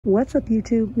What's up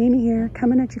YouTube? Mimi here,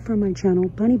 coming at you from my channel,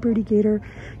 Bunny Birdy Gator.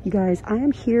 You guys, I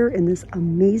am here in this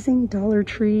amazing Dollar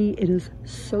Tree. It is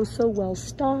so well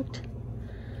stocked.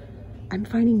 I'm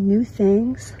finding new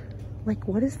things. Like,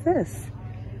 what is this?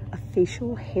 A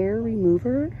facial hair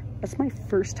remover? That's my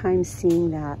first time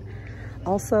seeing that.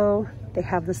 Also, they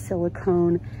have the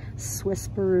silicone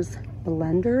Whispers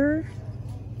blender.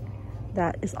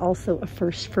 That is also a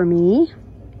first for me.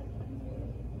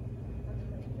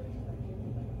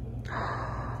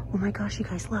 Oh my gosh, you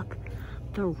guys, look.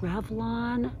 The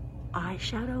Revlon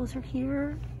eyeshadows are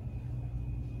here.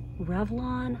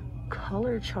 Revlon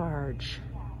Color Charge.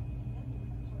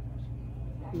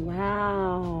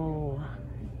 Wow.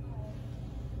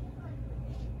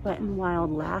 Wet n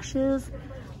Wild Lashes.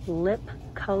 Lip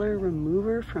Color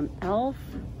Remover from e.l.f.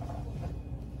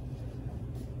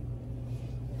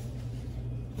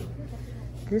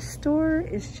 This store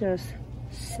is just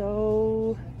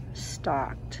so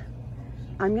stocked.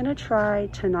 I'm gonna try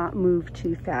to not move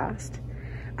too fast.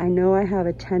 I know I have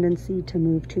a tendency to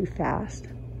move too fast,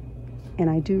 and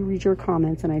I do read your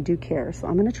comments and I do care, so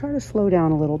I'm gonna try to slow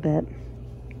down a little bit.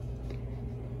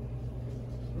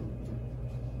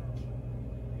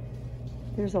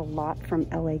 There's a lot from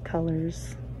LA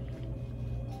Colors.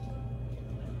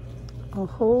 A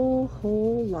whole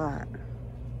lot.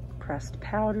 Pressed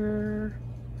powder,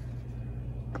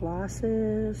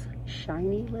 glosses,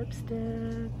 shiny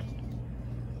lipstick,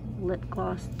 lip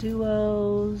gloss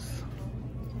duos.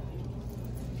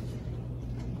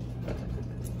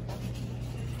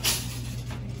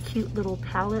 Cute little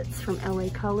palettes from LA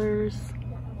Colors.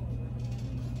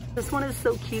 This one is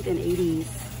so cute in 80s.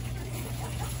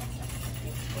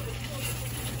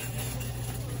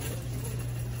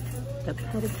 The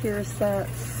pedicure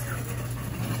sets.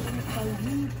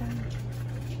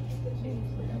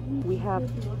 We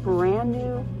have brand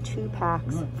new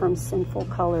 2-packs from Sinful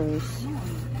Colors.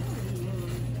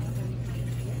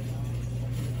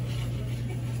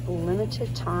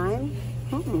 Limited time.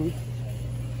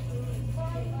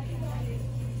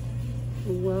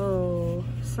 Whoa.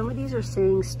 Some of these are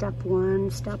saying step 1,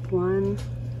 step 1.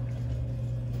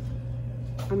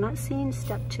 I'm not seeing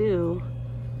step 2.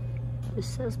 This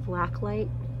says blacklight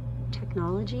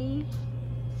technology.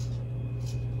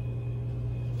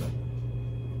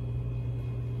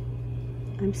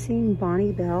 I'm seeing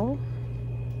Bonnie Bell.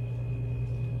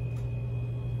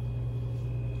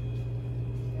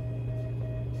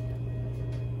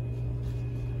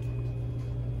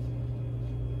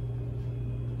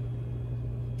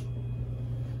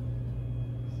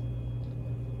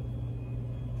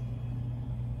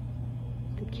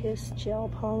 The Kiss gel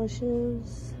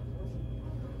polishes.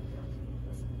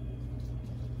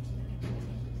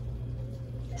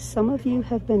 Some of you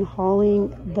have been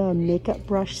hauling the makeup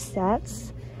brush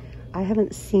sets. I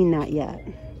haven't seen that yet.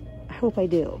 I hope I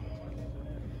do.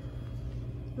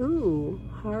 Ooh,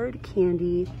 hard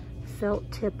candy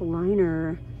felt tip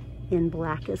liner in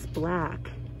Blackest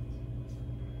Black.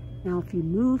 Now, if you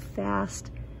move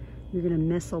fast, you're gonna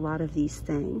miss a lot of these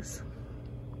things.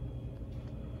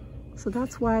 So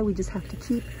that's why we just have to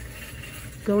keep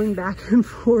going back and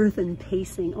forth and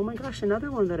pacing. Oh my gosh,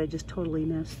 another one that I just totally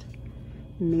missed.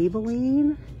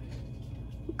 Maybelline.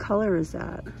 What color is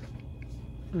that?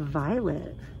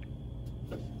 Violet.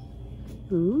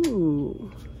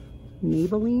 Ooh.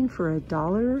 Maybelline for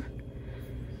 $1.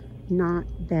 Not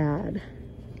bad.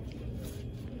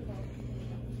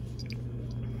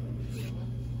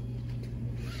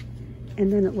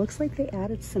 And then it looks like they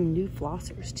added some new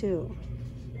flossers too.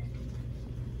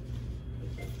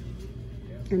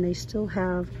 And they still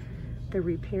have the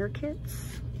repair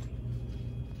kits.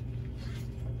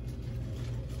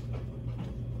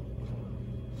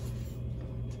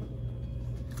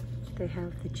 They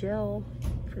have the gel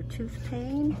for tooth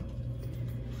pain.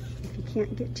 If you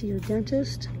can't get to your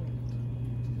dentist,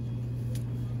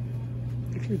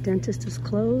 if your dentist is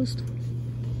closed.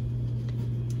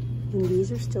 And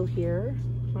these are still here.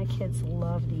 My kids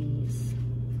love these.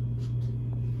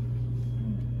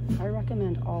 I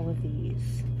recommend all of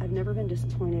these. I've never been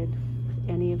disappointed with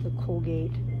any of the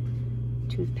Colgate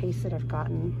toothpaste that I've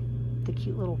gotten. The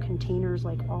cute little containers,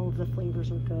 like all of the flavors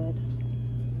are good.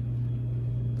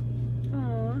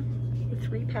 Aw, the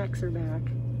 3-packs are back.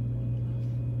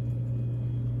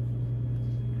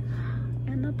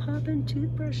 And the poppin'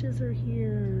 toothbrushes are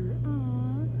here.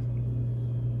 Aw.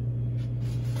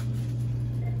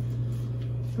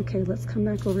 Okay, let's come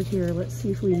back over here. Let's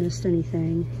see if we missed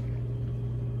anything.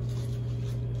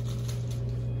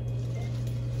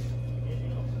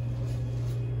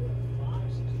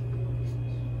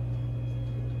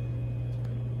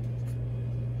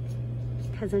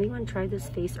 Has anyone tried this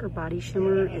face or body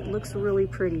shimmer? It looks really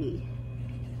pretty.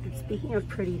 And speaking of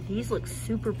pretty, these look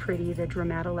super pretty, the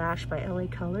Dramatolash by LA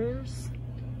Colors.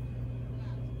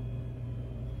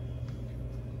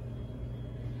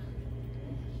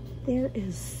 There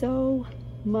is so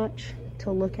much to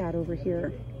look at over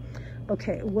here.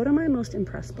 Okay, what am I most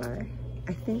impressed by?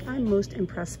 I think I'm most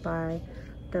impressed by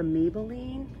the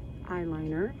Maybelline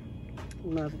eyeliner.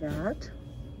 Love that.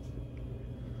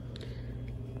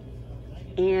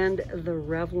 And the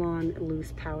Revlon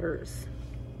loose powders.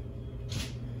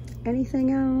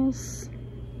 Anything else?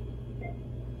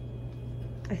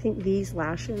 I think these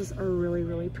lashes are really,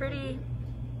 really pretty.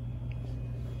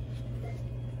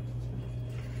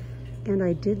 And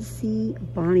I did see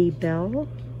Bonnie Bell,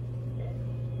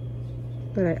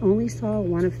 but I only saw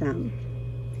one of them,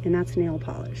 and that's nail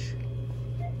polish.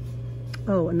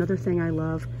 Oh, another thing I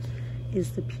love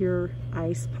is the Pure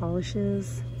Ice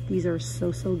polishes. These are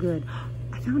so, so good.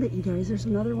 I found it, you guys. There's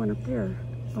another one up there.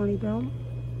 Bonnie Bell.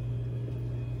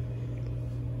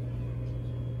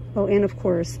 Oh, and of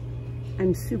course,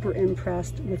 I'm super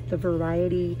impressed with the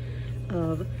variety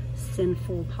of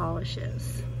Sinful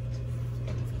polishes.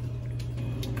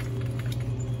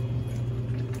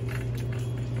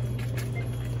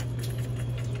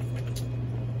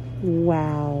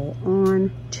 Wow,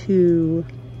 on to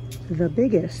the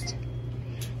biggest,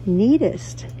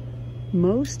 neatest,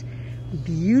 most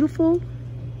beautiful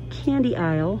candy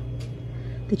aisle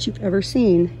that you've ever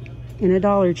seen in a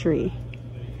Dollar Tree.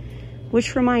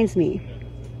 Which reminds me,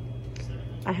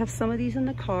 I have some of these in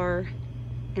the car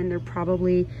and they're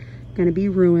probably gonna be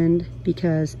ruined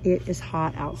because it is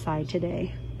hot outside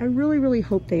today. I really, really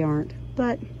hope they aren't,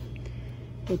 but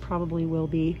they probably will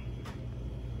be.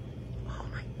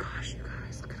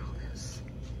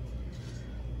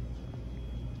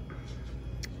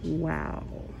 Wow.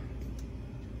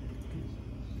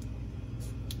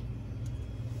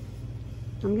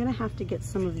 I'm gonna have to get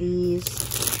some of these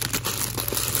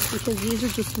because these are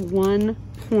just one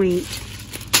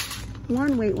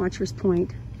Weight Watchers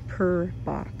point per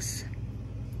box.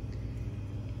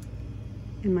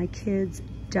 And my kids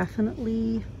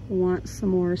definitely want some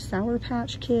more Sour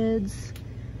Patch Kids.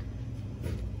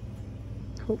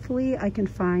 Hopefully I can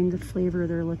find the flavor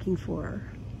they're looking for.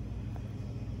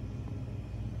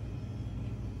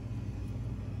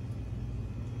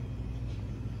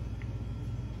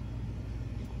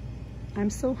 I'm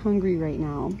so hungry right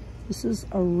now. This is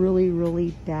a really,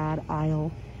 really bad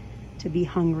aisle to be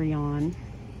hungry on.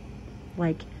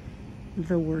 Like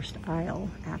the worst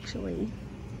aisle, actually.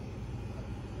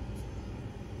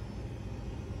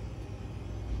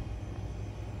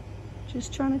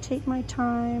 Just trying to take my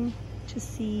time to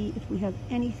see if we have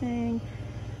anything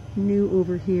new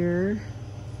over here.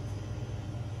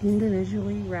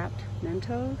 Individually wrapped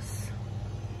Mentos.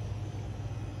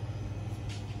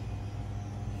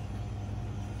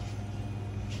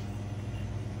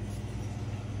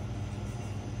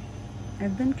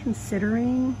 I've been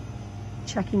considering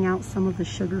checking out some of the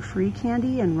sugar-free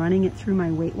candy and running it through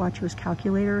my Weight Watchers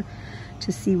calculator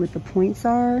to see what the points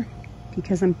are,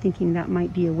 because I'm thinking that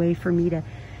might be a way for me to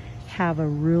have a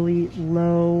really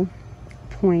low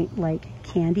point like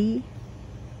candy.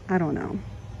 I don't know.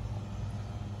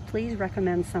 Please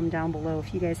recommend some down below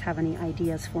if you guys have any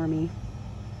ideas for me.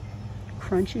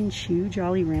 Crunch and Chew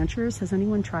Jolly Ranchers. Has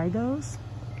anyone tried those?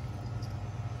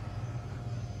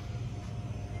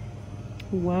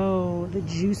 Whoa, the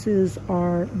juices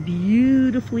are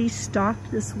beautifully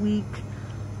stocked this week.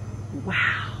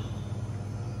 Wow.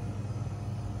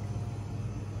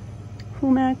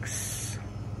 Humex,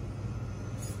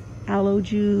 Aloe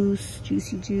Juice,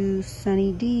 Juicy Juice,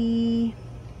 Sunny D.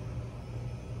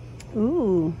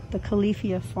 Ooh, the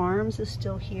Califia Farms is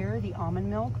still here. The almond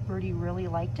milk, Birdy really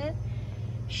liked it.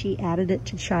 She added it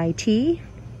to chai tea.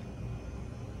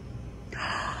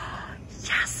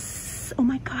 Yes! Oh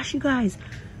my gosh, you guys.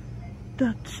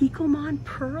 The Kikkoman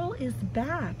Pearl is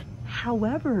back.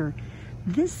 However,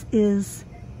 this is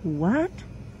what?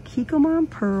 Kikkoman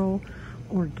Pearl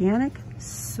organic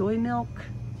soy milk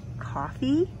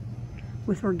coffee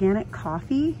with organic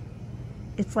coffee.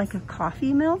 It's like a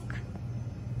coffee milk.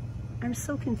 I'm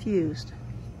so confused,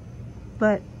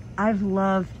 but I've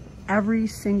loved every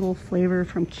single flavor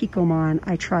from Kikkoman.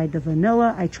 I tried the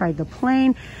vanilla, I tried the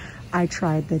plain, I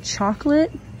tried the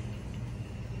chocolate,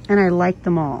 and I liked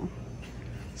them all.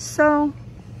 So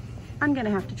I'm gonna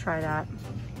have to try that,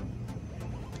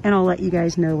 and I'll let you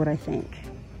guys know what I think.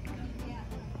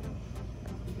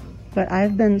 But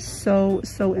I've been so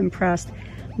impressed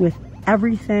with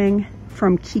everything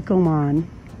from Kikkoman.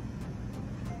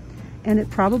 And it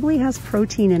probably has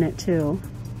protein in it too.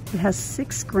 It has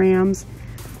 6 grams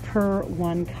per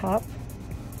 1 cup,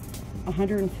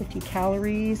 150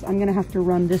 calories. I'm gonna have to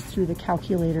run this through the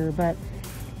calculator, but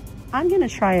I'm gonna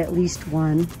try at least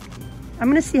one. I'm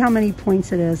gonna see how many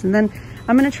points it is, and then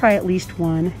I'm gonna try at least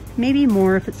one, maybe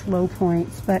more if it's low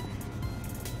points, but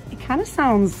it kind of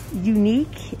sounds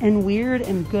unique and weird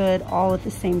and good all at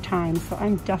the same time, so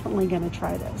I'm definitely gonna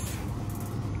try this.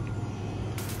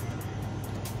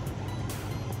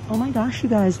 Oh my gosh, you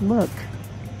guys, look.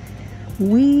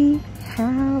 We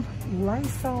have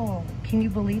Lysol. Can you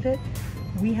believe it?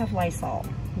 We have Lysol.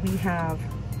 We have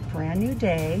Brand New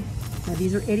Day. Now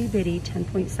these are itty bitty,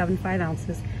 10.75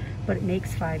 ounces, but it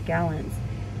makes 5 gallons.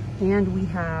 And we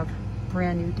have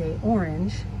Brand New Day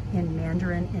Orange in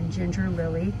Mandarin and Ginger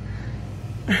Lily.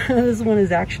 This one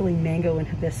is actually mango and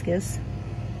hibiscus.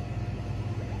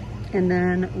 And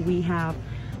then we have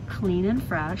Clean and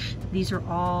Fresh. These are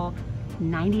all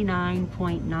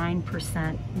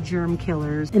 99.9% germ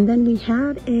killers. And then we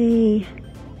had a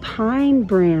Pine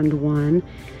brand one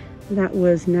that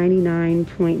was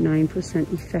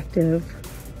 99.9% effective,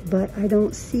 but I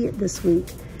don't see it this week.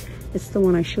 It's the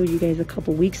one I showed you guys a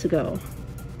couple weeks ago.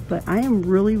 But I am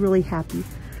really, really happy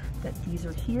that these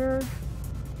are here.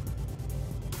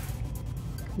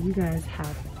 You guys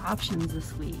have options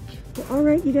this week. Well, all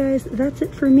right, you guys, that's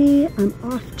it for me. I'm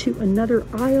off to another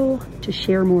aisle to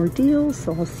share more deals,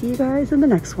 so I'll see you guys in the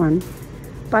next one.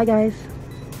 Bye, guys.